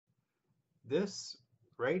This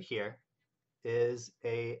right here is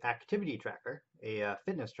a activity tracker, a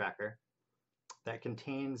fitness tracker that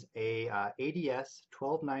contains a ADS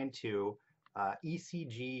 1292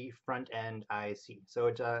 ECG front end IC. So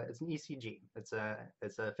it's an ECG. It's a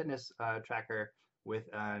fitness tracker with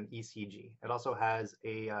an ECG. It also has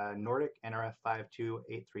a Nordic NRF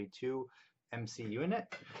 52832 MCU in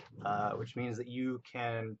it, which means that you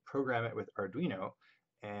can program it with Arduino,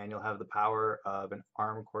 and you'll have the power of an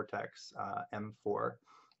ARM Cortex M4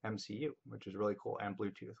 MCU, which is really cool, and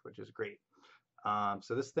Bluetooth, which is great.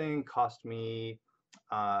 So this thing cost me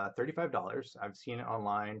 $35. I've seen it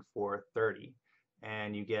online for $30,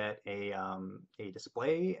 and you get a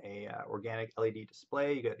display, a organic LED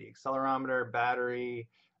display. You get the accelerometer, battery.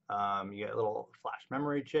 You get a little flash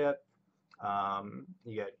memory chip.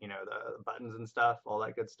 You get the buttons and stuff, all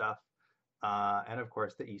that good stuff. And of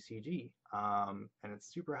course the ECG, and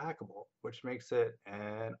it's super hackable, which makes it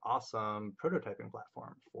an awesome prototyping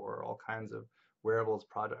platform for all kinds of wearables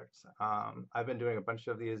projects. I've been doing a bunch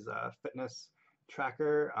of these fitness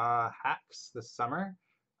tracker hacks this summer.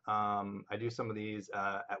 I do some of these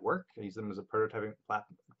at work. I use them as a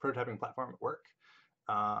prototyping platform at work.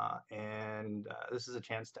 And this is a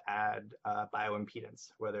chance to add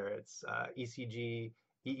bioimpedance, whether it's ECG,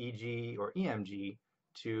 EEG, or EMG,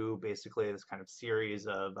 to basically this kind of series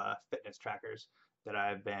of fitness trackers that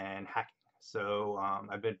I've been hacking. So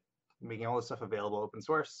I've been making all this stuff available open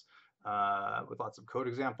source with lots of code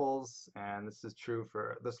examples, and this is true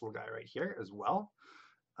for this little guy right here as well.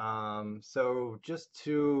 So just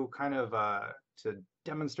to kind of to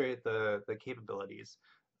demonstrate the capabilities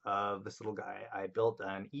of this little guy, I built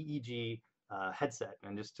an EEG headset,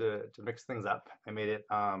 and just to mix things up, I made it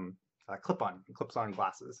clips-on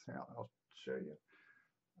glasses. Here, I'll show you.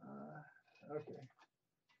 Okay,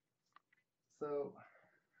 so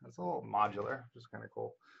it's all modular, which is kind of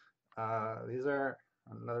cool. These are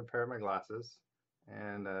another pair of my glasses,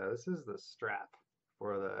 and this is the strap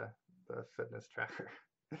for the fitness tracker.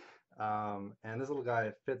 And this little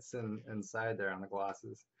guy fits inside there on the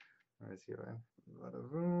glasses. Let me see if I let a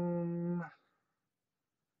room,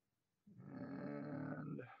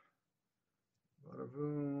 and let a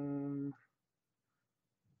room.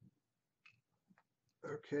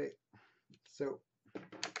 Okay, so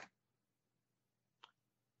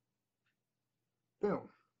boom,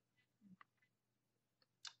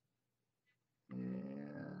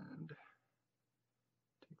 and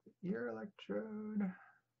take the ear electrode,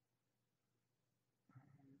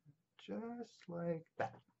 just like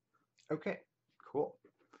that. Okay, cool.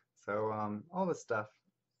 So all this stuff,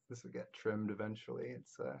 this will get trimmed eventually.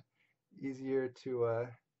 It's easier to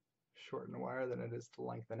shorten a wire than it is to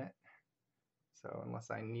lengthen it. So unless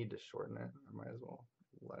I need to shorten it, I might as well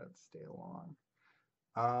let it stay long.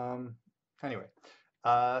 Anyway,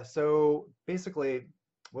 so basically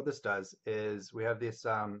what this does is we have this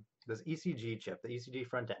this ECG chip, the ECG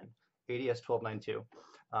front end, ADS 1292.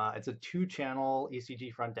 It's a 2-channel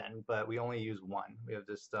ECG front end, but we only use one. We have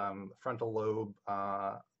this frontal lobe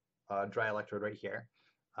dry electrode right here,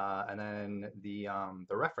 and then the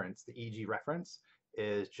reference, the EEG reference,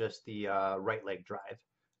 is just the right leg drive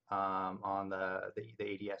on the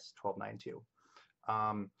ADS 1292.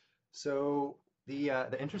 So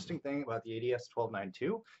the interesting thing about the ADS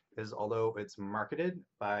 1292 is, although it's marketed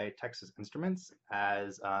by Texas Instruments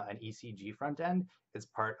as an ECG front end, it's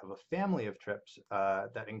part of a family of chips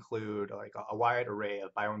that include like a wide array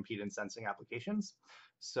of bioimpedance sensing applications.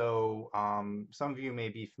 So some of you may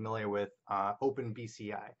be familiar with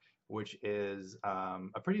OpenBCI, which is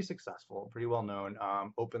a pretty successful, pretty well-known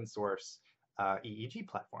open source EEG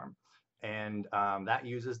platform. And that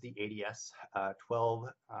uses the ADS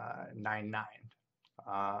 1299.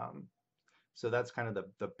 So that's kind of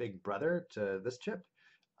the big brother to this chip.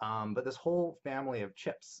 But this whole family of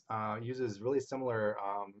chips uses really similar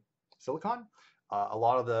silicon. A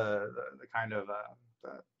lot of the kind of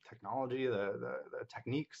the technology, the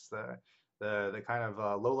techniques, the kind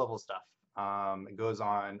of low-level stuff that goes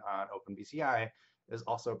on OpenBCI is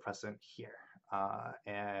also present here.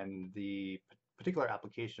 And the particular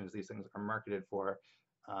applications these things are marketed for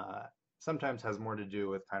sometimes has more to do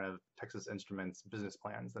with kind of Texas Instruments business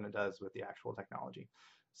plans than it does with the actual technology.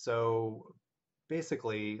 So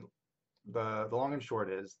basically, the long and short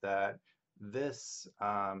is that this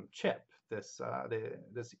chip, this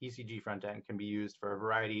ECG front end, can be used for a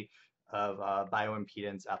variety of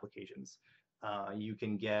bioimpedance applications. You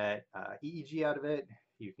can get EEG out of it,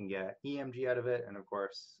 you can get EMG out of it, and of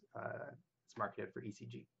course, it's marketed for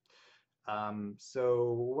ECG.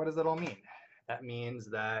 So what does that all mean? That means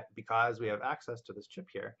that because we have access to this chip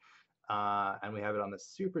here, and we have it on this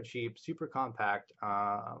super cheap, super compact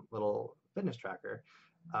little fitness tracker,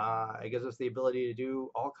 it gives us the ability to do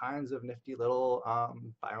all kinds of nifty little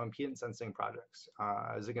bioimpedance sensing projects.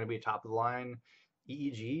 Is it going to be top of the line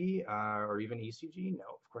EEG or even ECG? No,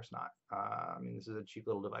 of course not. I mean, this is a cheap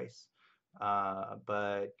little device.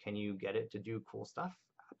 But can you get it to do cool stuff?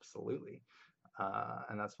 Absolutely.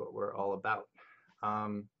 And that's what we're all about.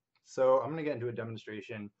 So I'm going to get into a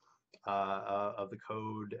demonstration of the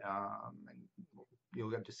code, and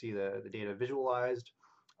you'll get to see the data visualized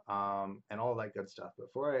and all that good stuff.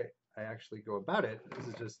 Before I actually go about it, this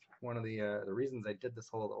is just one of the reasons I did this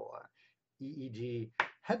whole little EEG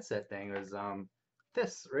headset thing was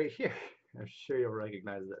this right here. I'm sure you'll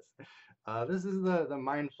recognize this. This is the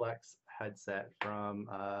Mindflex headset from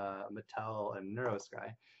Mattel and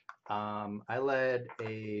Neurosky. I led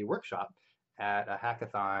a workshop at a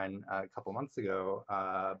hackathon a couple months ago,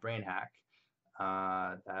 Brain Hack,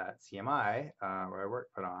 that CMI, where I work,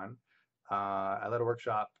 put on. I led a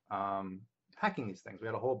workshop hacking these things. We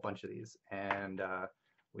had a whole bunch of these, and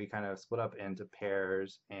we kind of split up into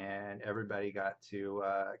pairs, and everybody got to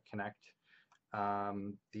connect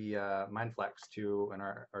the Mindflex to an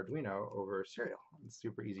Arduino over serial. It's a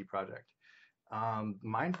super easy project.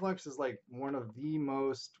 Mindflex is like one of the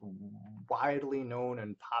most widely known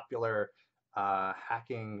and popular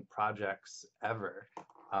hacking projects ever.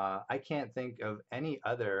 I can't think of any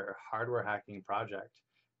other hardware hacking project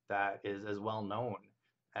that is as well known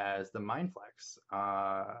as the Mindflex.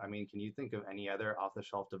 I mean, can you think of any other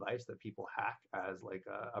off-the-shelf device that people hack as like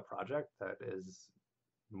a project that is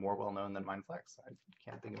more well known than Mindflex? I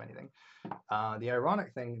can't think of anything. The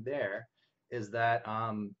ironic thing there is that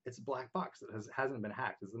it's a black box that hasn't been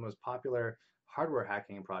hacked. It's the most popular hardware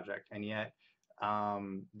hacking project, and yet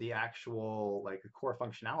the actual like core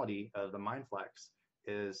functionality of the Mindflex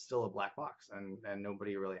is still a black box, and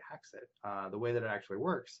nobody really hacks it. The way that it actually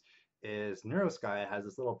works is Neurosky has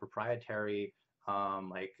this little proprietary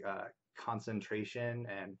concentration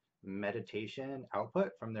and meditation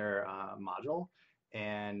output from their module,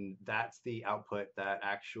 and that's the output that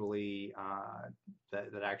actually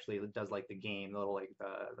that actually does like the game, the little like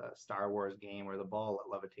the Star Wars game where the ball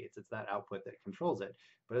levitates. It's that output that controls it,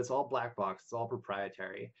 but it's all black box, it's all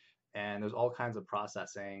proprietary, and there's all kinds of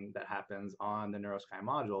processing that happens on the Neurosky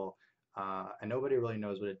module, and nobody really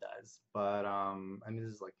knows what it does. But I mean,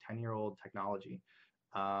 this is like 10-year-old technology.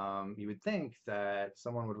 You would think that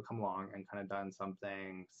someone would have come along and kind of done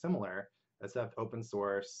something similar, except open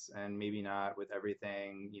source, and maybe not with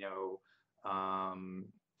everything, you know, on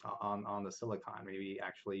the silicon, maybe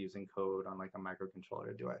actually using code on like a microcontroller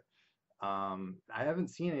to do it. I haven't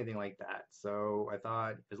seen anything like that, so I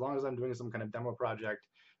thought as long as I'm doing some kind of demo project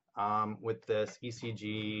with this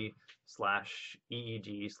ECG slash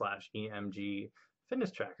EEG slash EMG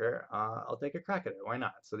fitness tracker, I'll take a crack at it. Why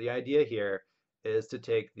not? So the idea here is to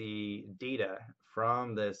take the data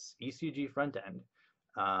from this ECG front end,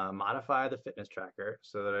 modify the fitness tracker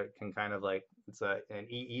so that it can kind of like, it's an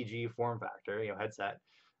EEG form factor, you know, headset,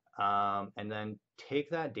 and then take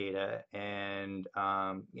that data and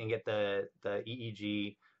get the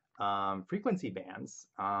EEG frequency bands,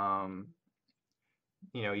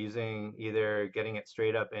 you know, using either getting it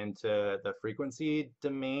straight up into the frequency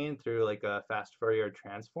domain through like a fast Fourier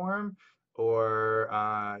transform, or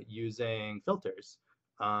using filters,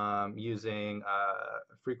 using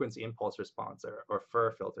frequency impulse response, or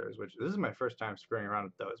FIR filters, which this is my first time screwing around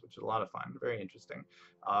with those, which is a lot of fun, very interesting.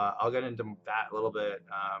 I'll get into that a little bit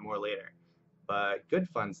more later, but good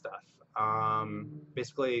fun stuff.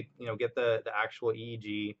 Basically, you know, get the actual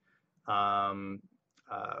EEG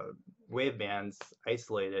wave bands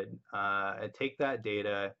isolated, and take that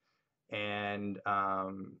data and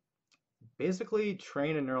basically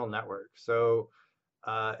train a neural network. So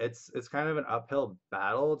it's kind of an uphill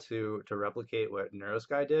battle to replicate what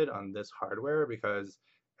Neurosky did on this hardware, because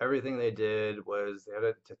everything they did was they had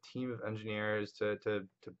a team of engineers to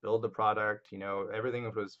build the product. You know,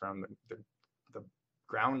 everything was from the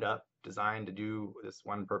ground up designed to do this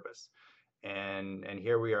one purpose. And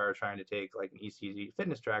here we are trying to take like an ECG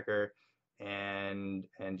fitness tracker and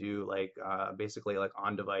do like basically like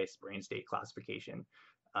on-device brain state classification.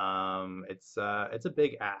 It's a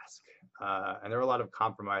big ask, and there were a lot of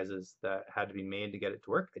compromises that had to be made to get it to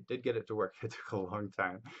work. It did get it to work. It took a long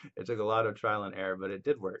time. It took a lot of trial and error, but it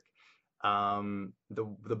did work.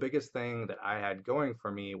 The biggest thing that I had going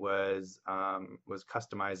for me was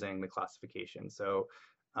customizing the classification. So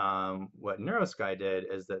what Neurosky did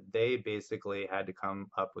is that they basically had to come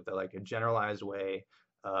up with a generalized way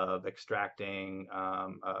of extracting,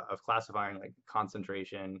 of classifying like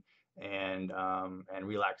concentration and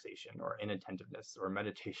relaxation, or inattentiveness, or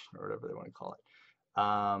meditation, or whatever they want to call it.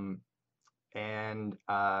 And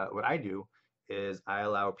what I do is I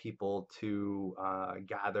allow people to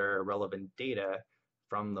gather relevant data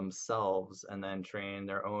from themselves and then train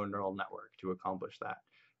their own neural network to accomplish that.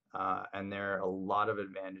 And there are a lot of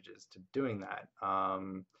advantages to doing that.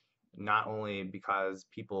 Not only because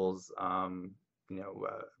people's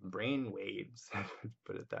brain waves,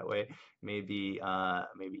 put it that way, may be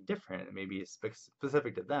different, it may be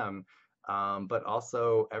specific to them, but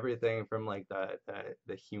also everything from like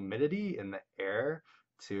the humidity in the air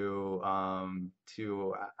to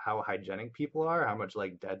how hygienic people are, how much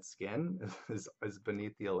like dead skin is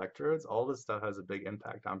beneath the electrodes. All this stuff has a big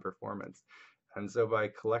impact on performance. And so by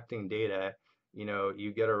collecting data,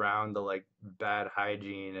 you get around the like bad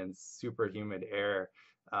hygiene and super humid air,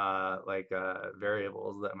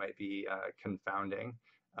 variables that might be confounding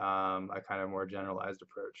a kind of more generalized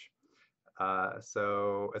approach.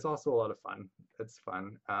 So it's also a lot of fun. It's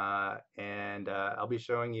fun. And I'll be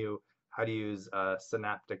showing you how to use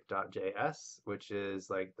synaptic.js, which is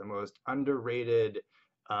like the most underrated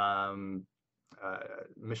um, uh,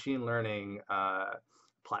 machine learning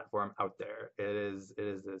platform out there. It is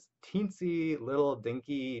this teensy little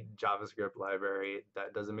dinky JavaScript library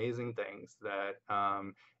that does amazing things. That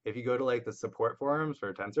if you go to like the support forums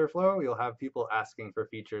for TensorFlow, you'll have people asking for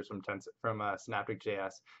features from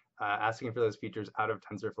Synaptic.js, asking for those features out of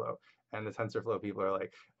TensorFlow. And the TensorFlow people are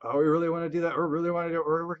like, "Oh, we really want to do that. We really want to do it.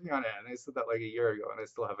 We're working on it." And they said that like a year ago, and they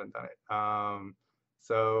still haven't done it.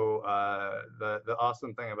 The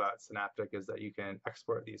awesome thing about Synaptic is that you can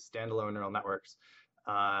export these standalone neural networks,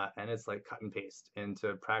 and it's like cut and paste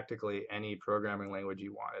into practically any programming language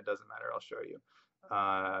you want. It doesn't matter. I'll show you.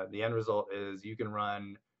 The end result is you can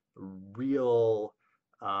run real,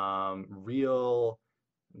 real,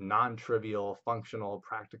 non-trivial, functional,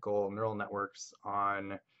 practical neural networks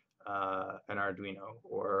on an Arduino,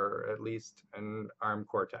 or at least an ARM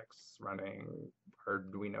Cortex running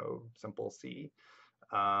Arduino Simple C,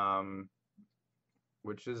 um,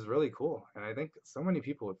 which is really cool. And I think so many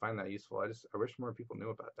people would find that useful. I wish more people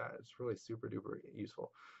knew about that. It's really super duper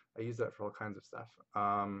useful. I use that for all kinds of stuff.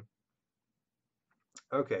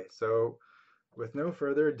 Okay, so with no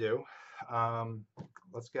further ado,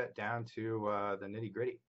 let's get down to the nitty gritty.